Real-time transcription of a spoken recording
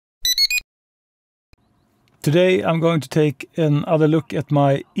Today I'm going to take another look at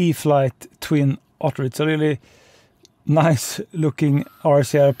my E-Flite Twin Otter. It's a really nice looking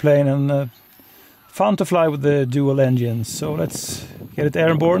RC airplane and fun to fly with the dual engines. So let's get it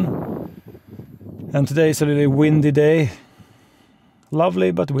airborne. And today is a really windy day.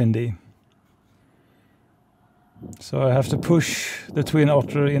 Lovely but windy. So I have to push the Twin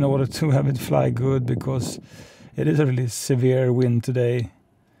Otter in order to have it fly good, because it is a really severe wind today.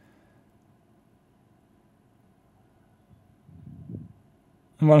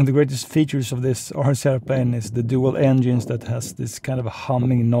 And one of the greatest features of this RC airplane is the dual engines that has this kind of a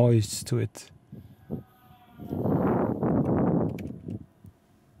humming noise to it.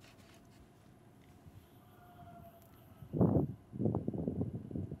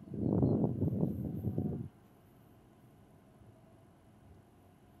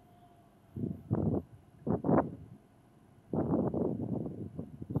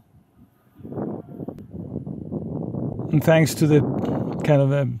 And thanks to the kind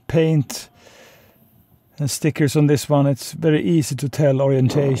of paint and stickers on this one, it's very easy to tell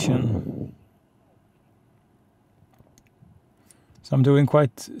orientation. So I'm doing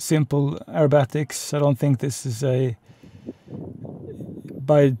quite simple aerobatics. I don't think this is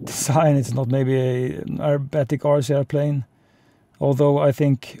by design it's not maybe an aerobatic RC airplane, although I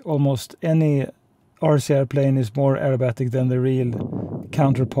think almost any RC airplane is more aerobatic than the real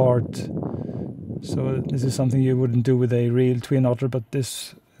counterpart. So this is something you wouldn't do with a real Twin Otter, but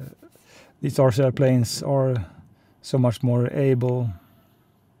these RC airplanes are so much more able.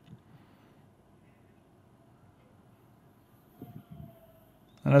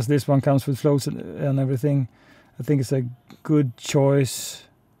 And as this one comes with floats and everything, I think it's a good choice,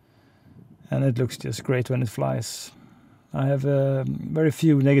 and it looks just great when it flies. I have very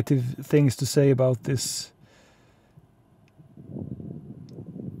few negative things to say about this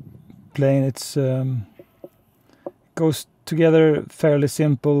plane. It's goes together fairly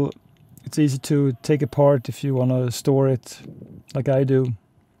simple. It's easy to take apart if you want to store it, like I do.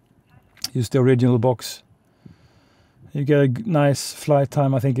 Use the original box. You get a nice flight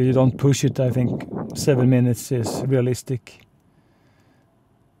time. I think if you don't push it, I think 7 minutes is realistic.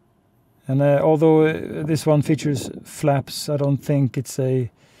 And although this one features flaps, I don't think it's a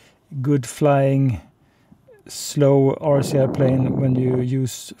good flying slow RC airplane when you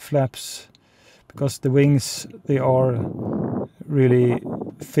use flaps, because the wings, they are really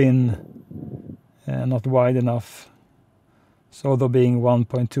thin and not wide enough. So although being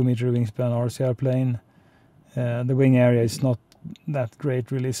 1.2 meter wingspan RC airplane, the wing area is not that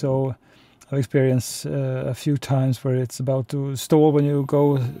great really. So I've experienced a few times where it's about to stall when you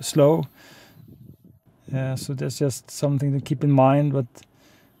go slow. So that's just something to keep in mind. But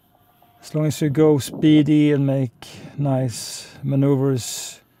as long as you go speedy and make nice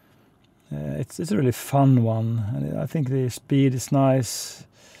maneuvers, it's a really fun one. And I think the speed is nice,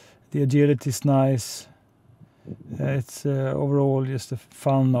 the agility is nice. It's overall just a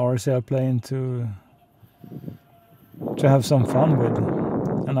fun RC airplane to have some fun with.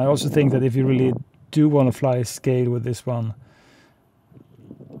 And I also think that if you really do want to fly scale with this one,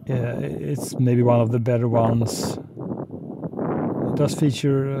 it's maybe one of the better ones. It does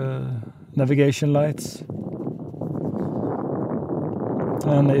feature navigation lights,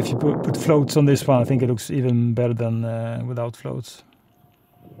 and if you put floats on this one, I think it looks even better than without floats.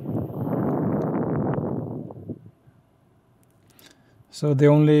 So the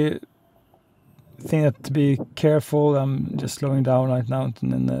only thing that to be careful, I'm just slowing down right now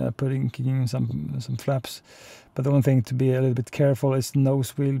and then putting in some flaps. But the only thing to be a little bit careful is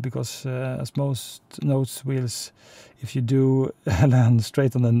nose wheel, because as most nose wheels, if you do land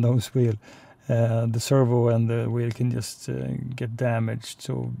straight on the nose wheel, the servo and the wheel can just get damaged.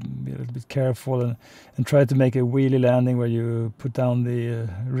 So be a little bit careful and try to make a wheelie landing where you put down the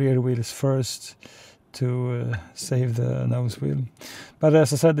rear wheels first to save the nose wheel. But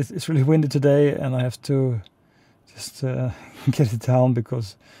as I said, it's really windy today, and I have to just get it down,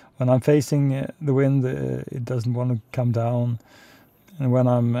 because when I'm facing the wind, it doesn't want to come down, and when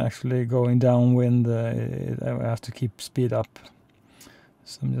I'm actually going downwind, I have to keep speed up.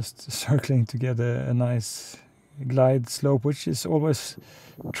 So I'm just circling to get a nice glide slope, which is always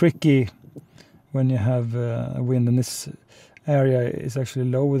tricky when you have a wind, and this area is actually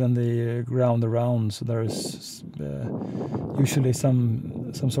lower than the ground around, so there is usually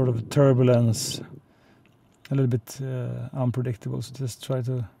some sort of turbulence, a little bit unpredictable. So just try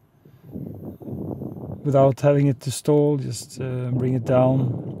to, without having it to stall, just bring it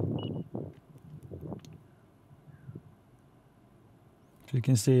down. So you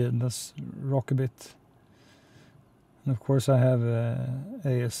can see it does rock a bit. And of course I have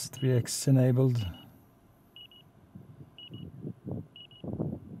AS3X enabled.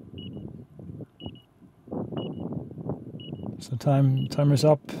 timer's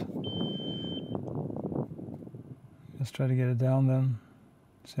up. Let's try to get it down then.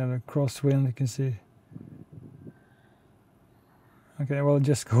 So you have a crosswind, you can see. Okay, well,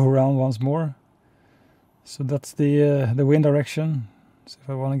 just go around once more. So that's the wind direction. So if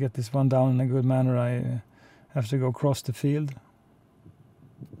I want to get this one down in a good manner, I have to go across the field.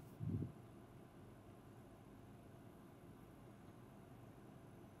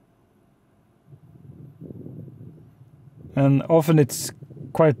 And often it's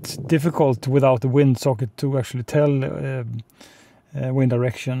quite difficult without the wind socket to actually tell wind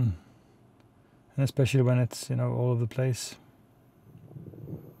direction, and especially when it's, you know, all over the place.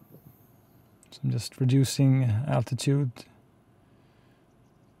 So I'm just reducing altitude.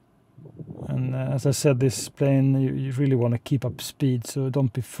 And as I said, this plane, you really want to keep up speed, so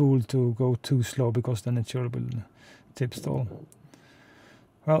don't be fooled to go too slow, because then it sure will tip stall.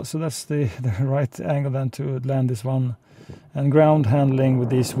 Well, so that's the right angle then to land this one. And ground handling with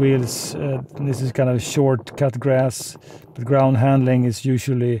these wheels, this is kind of short-cut grass, but ground handling is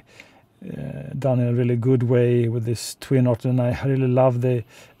usually done in a really good way with this Twin Otter, and I really love the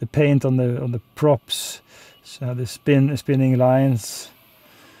paint on the props. So the spinning lines.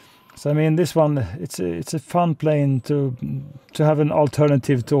 So I mean, this one, it's a fun plane to have an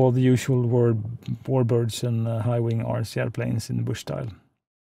alternative to all the usual warbirds and high-wing RC airplanes in the bush style.